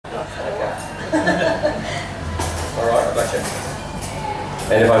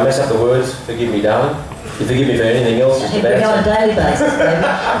And if I mess up the words, forgive me, darling. You forgive me for anything else, just You've been on a daily basis, baby.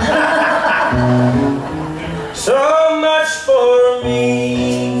 So much for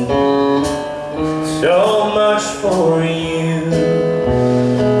me, so much for you.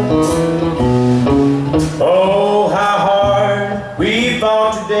 Oh, how hard we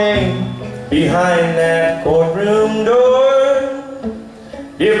fought today behind that courtroom door,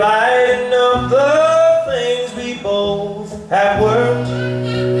 dividing up the things we both have worked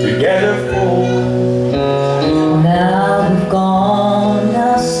together for. Now we've gone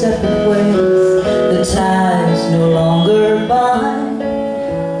our separate ways, the ties no longer bind.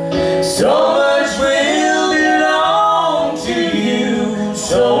 So much will belong to you,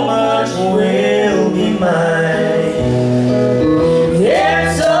 so much will be mine.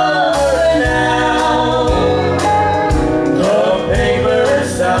 It's over now, the paper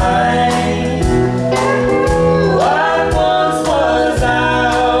signed. What once was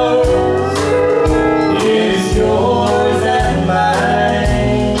ours is yours and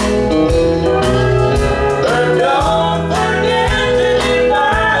mine. But don't forget to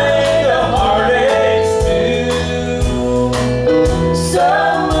divide the heartaches too. So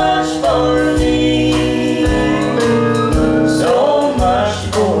much for me, so much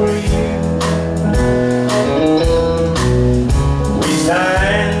for you. We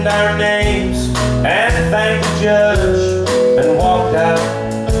signed our name